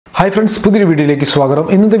Hi friends, പുതിയൊരു വീഡിയോയിലേക്ക് സ്വാഗതം.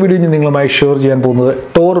 ഇന്നത്തെ വീഡിയോയിൽ നിങ്ങളുമായി ഷെയർ ചെയ്യാൻ പോകുന്നത്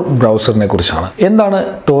Tor ബ്രൗസറിനെ കുറിച്ചാണ്. എന്താണ്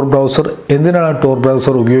Tor ബ്രൗസർ? എന്തിനാണ് Tor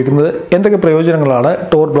ബ്രൗസർ ഉപയോഗിക്കുന്നത്? എന്തൊക്കെ പ്രയോജനങ്ങളാണ്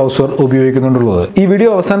Tor ബ്രൗസർ ഉപയോഗിക്കുന്നുള്ളത്? ഈ വീഡിയോ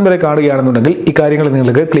അവസാനം വരെ കാണുകയാണെന്നുണ്ടെങ്കിൽ ഈ കാര്യങ്ങൾ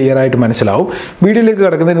നിങ്ങൾക്ക് ക്ലിയർ ആയിട്ട് മനസ്സിലാവും. വീഡിയോയിലേക്ക്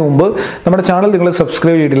കടക്കുന്നതിന് മുമ്പ് നമ്മുടെ ചാനൽ നിങ്ങൾ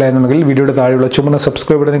സബ്സ്ക്രൈബ് ചെയ്തിട്ടില്ല എന്നുണ്ടെങ്കിൽ വീഡിയോയുടെ താഴെയുള്ള ചുവന്ന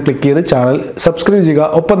സബ്സ്ക്രൈബ് ബട്ടൺ ക്ലിക്ക് ചെയ്ത് ചാനൽ സബ്സ്ക്രൈബ്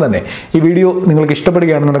ചെയ്യുക. ഒപ്പം തന്നെ ഈ വീഡിയോ നിങ്ങൾക്ക്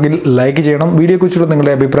ഇഷ്ടപ്പെടുകയാണെന്നുണ്ടെങ്കിൽ ലൈക്ക് ചെയ്യണം. വീഡിയോയെക്കുറിച്ചുള്ള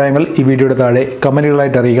നിങ്ങളുടെ അഭിപ്രായങ്ങൾ ഈ വീഡിയോയുടെ താഴെ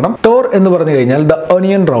കമന്റുകളായിട്ട് അറിയിക്കണം. Tor എന്ന് പറഞ്ഞു കഴിഞ്ഞാൽ ദ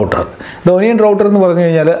ഒനിയൻ റൗട്ടർ എന്ന് പറഞ്ഞു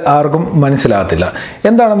കഴിഞ്ഞാൽ ആർക്കും മനസ്സിലാകത്തില്ല.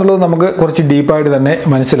 എന്താണെന്നുള്ളത് നമുക്ക് കുറച്ച് ഡീപ്പായിട്ട് തന്നെ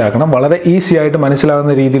മനസ്സിലാക്കണം. വളരെ ഈസി ആയിട്ട്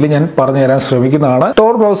മനസ്സിലാകുന്ന രീതിയിൽ ഞാൻ പറഞ്ഞു തരാൻ ശ്രമിക്കുന്നതാണ്.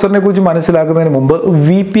 Tor ബ്രൗസറിനെ കുറിച്ച് മനസ്സിലാക്കുന്നതിന് മുമ്പ്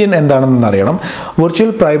VPN എന്താണെന്ന് അറിയണം.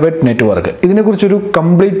 Virtual private network. ഇതിനെക്കുറിച്ചൊരു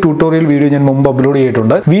complete tutorial video ഞാൻ മുമ്പ് അപ്ലോഡ്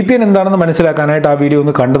ചെയ്തിട്ടുണ്ട്. VPN എന്താണെന്ന് മനസ്സിലാക്കാനായിട്ട് ആ വീഡിയോ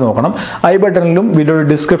ഒന്ന് കണ്ടു നോക്കണം. ഐ ബട്ടണിലും വീഡിയോയുടെ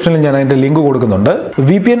ഡിസ്ക്രിപ്ഷനിലും ഞാൻ അതിന്റെ ലിങ്ക് കൊടുക്കുന്നുണ്ട്.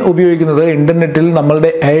 VPN ഉപയോഗിക്കുന്നത് ഇന്റർനെറ്റിൽ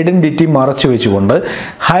നമ്മളുടെ ഐഡന്റിറ്റി മറച്ചു വെച്ചുകൊണ്ട്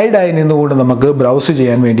ഹൈഡ് ആയി നിന്നുകൊണ്ട് നമുക്ക് ബ്രൗസ്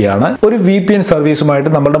ചെയ്യാൻ വേണ്ടിയാണ്. ഒരു VPN സർവീസുമായിട്ട്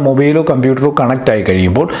നമ്മുടെ മൊബൈലോ കമ്പ്യൂട്ടറോ കണക്ട് ആയി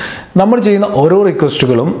കഴിയുമ്പോൾ നമ്മൾ ചെയ്യുന്ന ഓരോ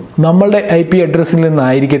റിക്വസ്റ്റുകളും നമ്മളുടെ IP അഡ്രസ്സിൽ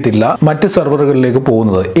നിന്നായിരിക്കത്തില്ല മറ്റ് സെർവറുകളിലേക്ക്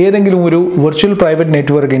പോകുന്നത്. ഏതെങ്കിലും ഒരു വിർച്വൽ പ്രൈവറ്റ്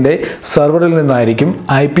നെറ്റ്വർക്കിന്റെ സെർവറിൽ നിന്നായിരിക്കും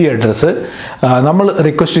IP അഡ്രസ്സ് നമ്മൾ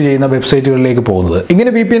റിക്വസ്റ്റ് ചെയ്യുന്ന വെബ്സൈറ്റുകളിലേക്ക് പോകുന്നത്.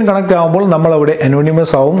 ഇങ്ങനെ VPN കണക്ട് ആകുമ്പോൾ നമ്മൾ അവിടെ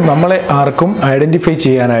അനോണിമസ് ആവും. നമ്മളെ ആർക്കും ഐഡന്റിഫൈ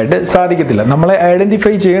ചെയ്യാനായിട്ട് സാധിക്കത്തില്ല. നമ്മളെ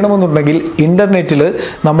ഐഡന്റിഫൈ ചെയ്യണമെന്നുണ്ടെങ്കിൽ ഇന്റർനെറ്റിൽ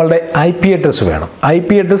നമ്മളുടെ IP അഡ്രസ്സ് വേണം. IP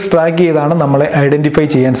അഡ്രസ് ട്രാക്ക് ചെയ്താണ് നമ്മളെ ഐഡന്റിഫൈ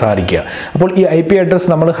ചെയ്യാൻ സാധിക്കുക. അപ്പോൾ ഈ IP അഡ്രസ്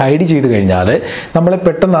നമ്മൾ ഹൈഡ് ചെയ്ത് കഴിഞ്ഞാൽ നമ്മളെ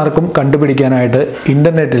പെട്ടെന്ന് ആർക്കും കണ്ടുപിടിക്കാനായിട്ട്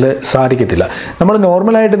ഇന്റർനെറ്റിൽ സാധിക്കത്തില്ല. നമ്മൾ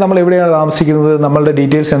നോർമലായിട്ട് നമ്മൾ എവിടെയാണ് താമസിക്കുന്നത്, നമ്മളുടെ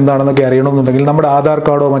ഡീറ്റെയിൽസ് എന്താണെന്നൊക്കെ അറിയണമെന്നുണ്ടെങ്കിൽ നമ്മുടെ ആധാർ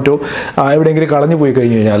കാർഡോ മറ്റോ എവിടെയെങ്കിലും കളഞ്ഞു പോയി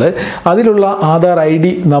കഴിഞ്ഞു കഴിഞ്ഞാൽ അതിലുള്ള ആധാർ ID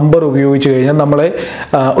നമ്പർ ഉപയോഗിച്ച് കഴിഞ്ഞാൽ നമ്മളെ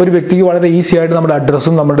ഒരു വ്യക്തിക്ക് വളരെ ഈസി ആയിട്ട് നമ്മുടെ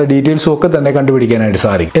അഡ്രസ്സും നമ്മുടെ ഡീറ്റെയിൽസും ഒക്കെ തന്നെ കണ്ടുപിടിക്കാനായിട്ട്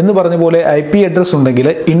സാധിക്കും. എന്ന് പറഞ്ഞ പോലെ IP അഡ്രസ് ഉണ്ടെങ്കിൽ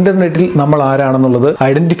ഇന്റർനെറ്റിൽ നമ്മൾ ആരാണെന്നുള്ളത്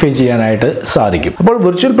ഐഡന്റിഫൈ ചെയ്യാനായിട്ട് സാധിക്കും. അപ്പോൾ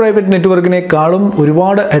വിർച്വൽ പ്രൈവറ്റ് നെറ്റ്വർക്കിനേക്കാളും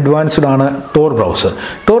ഒരുപാട് അഡ്വാൻസ്ഡ് ആണ് Tor ബ്രൗസർ.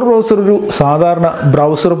 Tor ബ്രൗസർ ഒരു സാധാരണ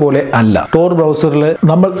ബ്രൗസർ പോലെ അല്ല. Tor ബ്രൗസറിൽ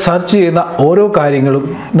നമ്മൾ സെർച്ച് ചെയ്യുന്ന ഓരോ കാര്യങ്ങളും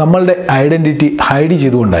നമ്മളുടെ ഐഡന്റിറ്റി ഹൈഡ്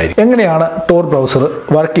ചെയ്തുകൊണ്ടായിരിക്കും. എങ്ങനെയാണ് Tor ബ്രൗസർ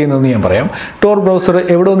വർക്ക് ചെയ്യുന്നതെന്ന് ഞാൻ പറയാം. Tor ബ്രൗസർ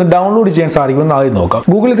എവിടെ ഒന്ന് ഡൗൺലോഡ് ചെയ്യാൻ സാധിക്കുമെന്ന് ആദ്യം നോക്കാം.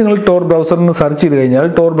 ഗൂഗിളിൽ നിങ്ങൾ Tor ബ്രൗസർ എന്ന് സെർച്ച് ചെയ്ത് കഴിഞ്ഞാൽ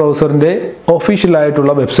Tor ബ്രൗസറിന്റെ ഒഫീഷ്യൽ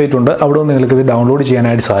ആയിട്ടുള്ള വെബ്സൈറ്റ് ഉണ്ട്. അവിടെ നിന്ന് നിങ്ങൾക്ക് ഇത് ഡൗൺലോഡ്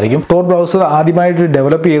ചെയ്യാനായിട്ട് സാധിക്കും. Tor ബ്രൗസർ ആദ്യമായിട്ട്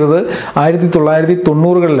ഡെവലപ്പ് ചെയ്തത്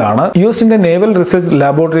 1990കളിലാണ്. യുഎസിന്റെ നേവൽ റിസർച്ച്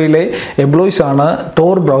ലാബോറട്ടറിയിലെ എംപ്ലോയീസ് ആണ്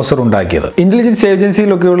Tor ബ്രൗസർ ഉണ്ടാക്കിയത്. ഇന്റലിജൻസ്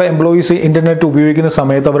ഏജൻസിയിലൊക്കെയുള്ള എംപ്ലോയീസ് ഇന്റർനെറ്റ് ഉപയോഗിക്കുന്ന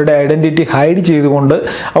സമയത്ത് അവരുടെ ഐഡന്റിറ്റി ഹൈഡ് ചെയ്തുകൊണ്ട്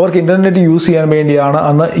അവർക്ക് ഇന്റർനെറ്റ് യൂസ് ചെയ്യാൻ വേണ്ടിയാണ്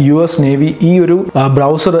അന്ന് US നേവി ഈ ഒരു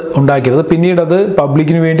ബ്രൗസർ ഉണ്ടാക്കിയത്. പിന്നീട് അത്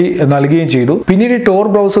പബ്ലിക്കിന് വേണ്ടി നൽകുകയും ചെയ്തു. പിന്നീട് Tor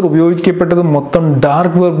ബ്രൗസർ ഉപയോഗിക്കപ്പെട്ടത് മൊത്തം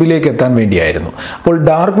ഡാർക്ക് വെബിലേക്ക് എത്താൻ വേണ്ടിയായിരുന്നു. അപ്പോൾ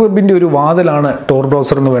ഡാർക്ക് വെബിന്റെ ഒരു വാതിലാണ് Tor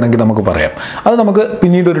ബ്രൗസർ എന്ന് വേണമെങ്കിൽ നമുക്ക് പറയാം. അത് നമുക്ക്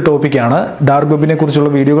പിന്നീട് ഒരു ടോപ്പിക്കാണ്. ഡാർക്ക് വെബിനെ കുറിച്ചുള്ള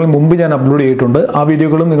വീഡിയോകൾ മുമ്പ് ഞാൻ അപ്ലോഡ് ചെയ്തിട്ടുണ്ട്. ആ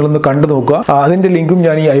വീഡിയോകളും നിങ്ങളൊന്ന് കണ്ടു നോക്കുക. അതിന്റെ ലിങ്കും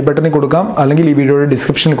ഞാൻ ഈ ഐ ബട്ടണിൽ കൊടുക്കാം, അല്ലെങ്കിൽ ഈ വീഡിയോയുടെ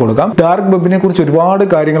ഡിസ്ക്രിപ്ഷനിൽ കൊടുക്കാം. ഡാർക്ക് വെബിനെ കുറിച്ച് ഒരുപാട്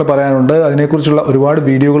കാര്യങ്ങൾ പറയാനുണ്ട്. അതിനെക്കുറിച്ചുള്ള ഒരുപാട്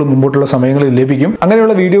വീഡിയോകൾ മുമ്പോട്ടുള്ള സമയങ്ങളിൽ ലഭിക്കും.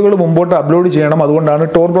 അങ്ങനെയുള്ള വീഡിയോകൾ മുമ്പോട്ട് അപ്ലോഡ് ചെയ്യണം. അതുകൊണ്ടാണ്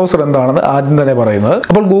Tor ബ്രൗസർ എന്താണെന്ന് ആദ്യം തന്നെ പറയുന്നത്.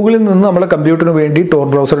 അപ്പോൾ ഗൂഗിളിൽ നിന്ന് നമ്മുടെ കമ്പ്യൂട്ടറിന് വേണ്ടി Tor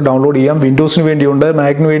ബ്രൗസർ ഡൗൺലോഡ് ചെയ്യാം. വിൻഡോസിന് വേണ്ടിയുണ്ട്,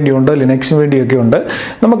 മാക്കിന് വേണ്ടിയുണ്ട്, ലിനക്സിന് വേണ്ടിയൊക്കെ ഉണ്ട്.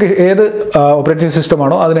 നമുക്ക് ഏത് ഓപ്പറേറ്റിംഗ് സിസ്റ്റം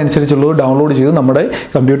ആണോ അതിനനുസരിച്ചുള്ളത് ഡൗൺലോഡ് ചെയ്ത് നമ്മുടെ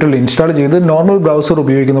കമ്പ്യൂട്ടറിൽ ഇൻസ്റ്റാൾ ചെയ്ത് നോർമൽ ബ്രൗസർ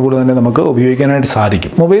ഉപയോഗിക്കുന്ന പോലെ തന്നെ നമുക്ക് ഉപയോഗിക്കാനായിട്ട്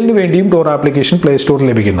സാധിക്കും. മൊബൈലിന് വേണ്ടിയും Tor ആപ്ലിക്കേഷൻ പ്ലേ സ്റ്റോറിൽ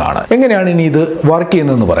ലഭിക്കുന്നതാണ്. എങ്ങനെയാണ് ഇനി ഇത് വർക്ക്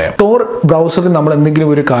ചെയ്യുന്നതെന്ന് പറയാം. Tor ബ്രൗസറിൽ നമ്മൾ എന്തെങ്കിലും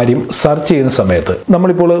ഒരു കാര്യം സെർച്ച് ചെയ്യുന്ന സമയത്ത്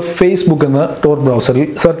നമ്മളിപ്പോൾ ഫേസ്ബുക്ക് എന്ന് Tor ബ്രൗസറിൽ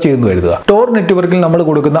സെർച്ച് ചെയ്യുന്നു കരുതുക. Tor നെറ്റ്വർക്കിൽ നമ്മൾ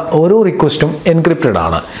കൊടുക്കുന്ന ഓരോ റിക്വസ്റ്റും എൻക്രിപ്റ്റഡ്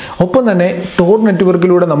ആണ്. ഒപ്പം തന്നെ Tor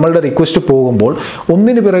നെറ്റ്വർക്കിലൂടെ നമ്മളുടെ റിക്വസ്റ്റ് പോകുമ്പോൾ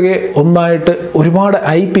ഒന്നിന് പിറകെ ഒന്നായിട്ട് ഒരുപാട്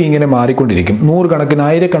IP ഇങ്ങനെ മാറിക്കൊണ്ടിരിക്കും. നൂറുകണക്കിന്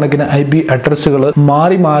ആയിരക്കണക്കിന് IP അഡ്രസ്സുകൾ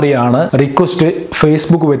മാറി മാറിയാണ് റിക്വസ്റ്റ്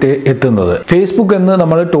ഫേസ്ബുക്ക് വരെ എത്തുന്നത്. ഫേസ്ബുക്ക് എന്ന്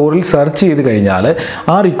നമ്മൾ Torൽ സെർച്ച് ചെയ്ത് കഴിഞ്ഞാൽ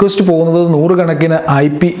ആ റിക്വസ്റ്റ് പോകുന്നത് നൂറുകണക്കിന്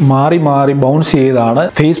IP മാറി മാറി ബൗൺസ് ചെയ്താണ്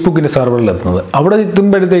ഫേസ്ബുക്കിന്റെ സെർവറിൽ എത്തുന്നത്. അവിടെ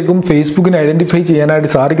എത്തുമ്പോഴത്തേക്കും ഫേസ്ബുക്കിനെ ഐഡന്റിഫൈ ചെയ്യാനായിട്ട്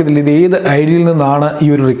സാധിക്കത്തില്ല ഇത് ഏത് ഐഡിയിൽ നിന്നാണ് ഈ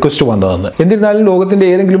ഒരു റിക്വസ്റ്റ് വന്നതെന്ന്. എന്നിരുന്നാലും ലോകത്തിന്റെ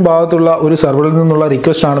ഏതെങ്കിലും ഭാഗത്തുള്ള ഒരു സെർവറിൽ നിന്നുള്ള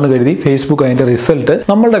റിക്വസ്റ്റ് ആണെന്ന് കരുതി ഫേസ്ബുക്ക് അതിന്റെ റിസൾട്ട്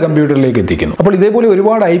നമ്മളുടെ കമ്പ്യൂട്ടറിലേക്ക് എത്തിക്കുന്നു. അപ്പോൾ ഇതേപോലെ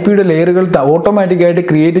ഒരുപാട് IPയുടെ ലെയറുകൾ ഓട്ടോമാറ്റിക്കായിട്ട്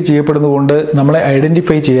ക്രിയേറ്റ് ചെയ്യപ്പെടുന്നതുകൊണ്ട് നമ്മളെ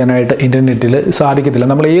ഐഡന്റിഫൈ ചെയ്യാനായിട്ട് ഇന്റർനെറ്റിൽ സാധിക്കത്തില്ല.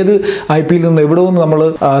 നമ്മൾ ഏത് IPയിൽ നിന്ന് എവിടെ നിന്ന് നമ്മൾ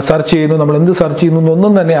സെർച്ച് ചെയ്യുന്നു, നമ്മൾ എന്ത് സെർച്ച് ചെയ്യുന്നു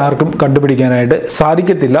ഒന്നും തന്നെ ആർക്കും കണ്ടുപിടിക്കാനായിട്ട്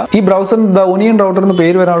സാധിക്കത്തില്ല. ഈ ബ്രൗസർ ദ ഒനിയൻ റൗട്ടർ എന്ന്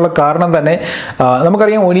പേര് വരാനുള്ള കാരണം തന്നെ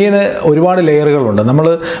നമുക്കറിയാം ഒനിയന് ഒരുപാട് ലെയറുകളുണ്ട്. നമ്മൾ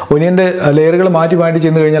ഒനിയന്റെ ലെയറുകൾ മാറ്റി മാറ്റി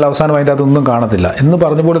ചെന്ന് കഴിഞ്ഞാൽ അവസാനം അതിൻ്റെ അതൊന്നും കാണത്തില്ല എന്ന്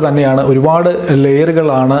പറഞ്ഞ പോലെ തന്നെയാണ് ഒരുപാട്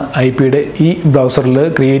ലെയറുകളാണ് IPയുടെ ഈ ബ്രൗസറിൽ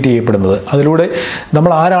ക്രിയേറ്റ് ചെയ്യപ്പെടുന്നത്. അതിലൂടെ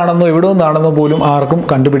നമ്മൾ ആരാണെന്നോ എവിടെ നിന്നാണെന്നോ പോലും ആർക്കും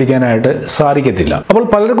കണ്ടുപിടിക്കാനായിട്ട് സാധിക്കത്തില്ല. അപ്പോൾ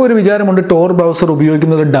പലർക്കും ഒരു വിചാരമുണ്ട് Tor ബ്രൗസർ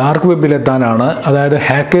ഉപയോഗിക്കുന്നത് ഡാർക്ക് വെബിൽ എത്താനാണ്, അതായത്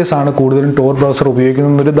ഹാക്കേഴ്സ് ആണ് കൂടുതലും Tor ബ്രൗസർ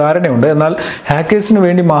ഉപയോഗിക്കുന്നൊരു ധാരണയുണ്ട്. എന്നാൽ ഹാക്കേഴ്സിന്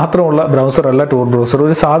വേണ്ടി മാത്രമുള്ള ബ്രൗസർ അല്ല Tor ബ്രൗസർ.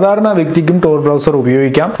 ഒരു സാധാരണ വ്യക്തിക്കും Tor ബ്രൗസർ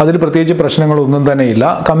ഉപയോഗിക്കാം. അതിൽ പ്രത്യേകിച്ച് പ്രശ്നങ്ങളൊന്നും തന്നെ ഇല്ല.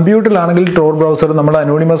 കമ്പ്യൂട്ടറിലാണെങ്കിൽ Tor ബ്രൗസർ ബ്രൗസർ നമ്മൾ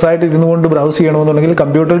അനോണിമസ് ആയിട്ട് ഇരുന്നുകൊണ്ട് ബ്രൗസ് ചെയ്യണമെന്നുണ്ടെങ്കിൽ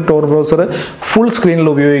കമ്പ്യൂട്ടറിൽ ടോർ ബ്രൗസർ ഫുൾ സ്ക്രീനിൽ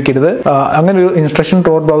ഉപയോഗിക്കരുത്. അങ്ങനെ ഒരു ഇൻസ്ട്രക്ഷൻ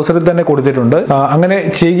ടോർ ബ്രൗസറിൽ തന്നെ കൊടുത്തിട്ടുണ്ട്. അങ്ങനെ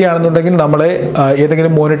ചെയ്യുകയാണെന്നുണ്ടെങ്കിൽ നമ്മളെ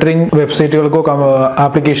ഏതെങ്കിലും മോണിറ്ററിംഗ് വെബ്സൈറ്റുകൾക്കോ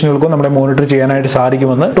ആപ്ലിക്കേഷനുകൾക്കോ നമ്മളെ മോണിറ്റർ ചെയ്യാനായിട്ട്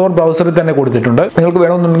സാധിക്കുമെന്ന് ടോർ ബ്രൗസറിൽ തന്നെ കൊടുത്തിട്ടുണ്ട്. നിങ്ങൾക്ക്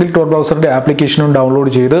വേണമെന്നുണ്ടെങ്കിൽ ടോർ ബ്രൗസറിന്റെ ആപ്ലിക്കേഷനും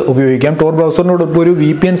ഡൗൺലോഡ് ചെയ്ത് ഉപയോഗിക്കാം. ടോർ ബ്രൗസറിനോടൊപ്പം ഒരു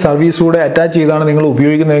VPN സർവീസ് കൂടെ അറ്റാച്ച് ചെയ്താണ് നിങ്ങൾ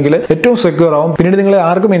ഉപയോഗിക്കുന്നതെങ്കിൽ ഏറ്റവും സെക്യൂർ ആവും. പിന്നീട് നിങ്ങളെ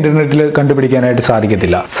ആർക്കും ഇന്റർനെറ്റിൽ കണ്ടുപിടിക്കാനായിട്ട്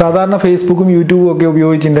സാധിക്കത്തില്ല. സാധാരണ ഫേസ്ബുക്കും യൂട്യൂബും ഒക്കെ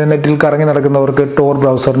ഉപയോഗിച്ച് ഇന്റർനെറ്റിൽ കറങ്ങി നടക്കുന്നവർക്ക് ടോർ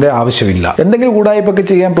ബ്രൗസറിന്റെ ആവശ്യമില്ല. എന്തെങ്കിലും ഉടായ്പൊക്കെ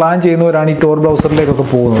ചെയ്യാൻ പ്ലാൻ ചെയ്യുന്നവരാണ് ഈ ടോർ ബ്രൗസറിലേക്കൊക്കെ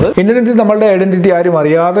പോകുന്നത്. ഇന്റർനെറ്റിൽ നമ്മളുടെ ഐഡന്റിറ്റി ആരും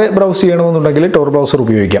അറിയാതെ ബ്രൗസ് ചെയ്യണമെന്നുണ്ടെങ്കിൽ ടോർ ബ്രൗസർ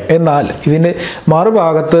ഉപയോഗിക്കാം. എന്നാൽ ഇതിന്റെ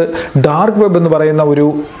മറുഭാഗത്ത് ഡാർക്ക് വെബ് എന്ന് പറയുന്ന ഒരു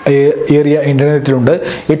ഏരിയ ഇന്റർനെറ്റിലുണ്ട്.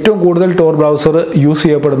 ഏറ്റവും കൂടുതൽ ടോർ ബ്രൗസർ യൂസ്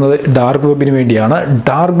ചെയ്യപ്പെടുന്നത് ഡാർക്ക് വെബിന് വേണ്ടിയാണ്.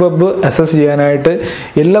 ഡാർക്ക് വെബ് അക്സസ് ചെയ്യാനായിട്ട്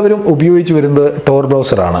എല്ലാവരും ഉപയോഗിച്ച് വരുന്നത് ടോർ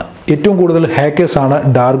ബ്രൗസറാണ്. ഏറ്റവും കൂടുതൽ ഹാക്കേഴ്സ് ആണ്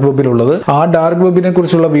ഡാർക്ക് വെബിലുള്ളത്. ആ ഡാർക്ക് വെബിനെ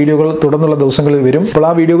കുറിച്ചുള്ള വീഡിയോകൾ തുടർന്നുള്ള ദിവസങ്ങളിൽ വരും. അപ്പോൾ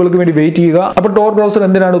ആ വീഡിയോകൾക്ക് വേണ്ടി വെയിറ്റ് ചെയ്യുക. അപ്പോൾ ടോർ ബ്രൗസർ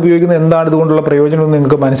എന്തിനാണ് ഉപയോഗിക്കുന്നത്, എന്താണ് ഇതുകൊണ്ടുള്ള പ്രയോജനം എന്ന്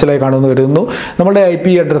നിങ്ങൾക്ക് മനസ്സിലായി കാണുമെന്ന് കരുതുന്നു. നമ്മുടെ IP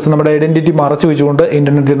അഡ്രസ്സ്, നമ്മുടെ ഐഡന്റിറ്റി മറച്ചു വെച്ചുകൊണ്ട്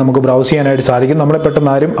ഇന്റർനെറ്റിൽ നമുക്ക് ബ്രൗസ് ചെയ്യാനായിട്ട് സാധിക്കും. നമ്മളെ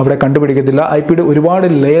പെട്ടെന്ന് ആരും അവിടെ കണ്ടുപിടിക്കത്തില്ല. IPയുടെ ഒരുപാട്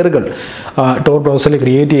ലെയറുകൾ ടോർ ബ്രൗസറിൽ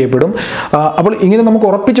ക്രിയേറ്റ് ചെയ്യപ്പെടും. അപ്പോൾ ഇങ്ങനെ നമുക്ക്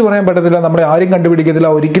ഉറപ്പിച്ച് പറയാൻ പറ്റത്തില്ല നമ്മളെ ആരും കണ്ടുപിടിക്കത്തില്ല,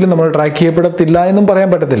 ഒരിക്കലും നമ്മൾ ട്രാക്ക് ചെയ്യപ്പെടത്തില്ല എന്നും പറയാൻ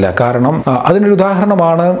പറ്റത്തില്ല. കാരണം അതിനൊരു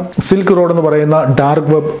ഉദാഹരണമാണ് സിൽക്ക് റോഡ് എന്ന് പറയുന്ന dark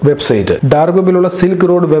web website. Dark വെബിലുള്ള silk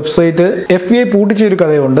road website FBI പൂട്ടിച്ച ഒരു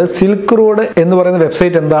കഥയുണ്ട്. സിൽക്ക് റോഡ് എന്ന് പറയുന്ന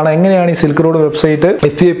വെബ്സൈറ്റ് എന്താണ്, എങ്ങനെയാണ് ഈ സിൽക്ക് റോഡ് വെബ്സൈറ്റ്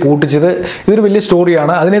FBI പൂട്ടിച്ചത്, ഇതൊരു വലിയ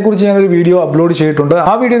സ്റ്റോറിയാണ്. അതിനെക്കുറിച്ച് ഞാനൊരു വീഡിയോ അപ്ലോഡ് ചെയ്തിട്ടുണ്ട്.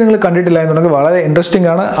 ആ വീഡിയോ നിങ്ങൾ കണ്ടിട്ടില്ല എന്നുണ്ടെങ്കിൽ വളരെ ഇൻട്രസ്റ്റിംഗ്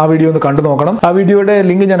ആണ്. ആ വീഡിയോ ഒന്ന് കണ്ടു നോക്കണം. ആ വീഡിയോയുടെ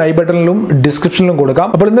ലിങ്ക് ഞാൻ ഐ ബട്ടണിലും ഡിസ്ക്രിപ്ഷനിലും കൊടുക്കാം.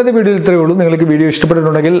 അപ്പോൾ ഇന്നത്തെ വീഡിയോയിൽ ഇത്രയേ ഉള്ളൂ. നിങ്ങൾക്ക് വീഡിയോ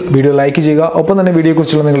ഇഷ്ടപ്പെട്ടിട്ടുണ്ടെങ്കിൽ വീഡിയോ ലൈക്ക് ചെയ്യുക. ഒപ്പം തന്നെ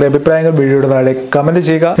വീഡിയോയെക്കുറിച്ചുള്ള നിങ്ങളുടെ അഭിപ്രായങ്ങൾ വീഡിയോയുടെ താഴെ കമന്റ്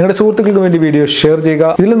ചെയ്യുക. നിങ്ങളുടെ സുഹൃത്തുക്കൾക്ക് വേണ്ടി വീഡിയോ ഷെയർ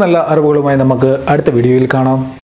ചെയ്യുക. ഇതിലും നല്ല അറിവുകളുമായി നമുക്ക് അടുത്ത വീഡിയോയിൽ കാണാം.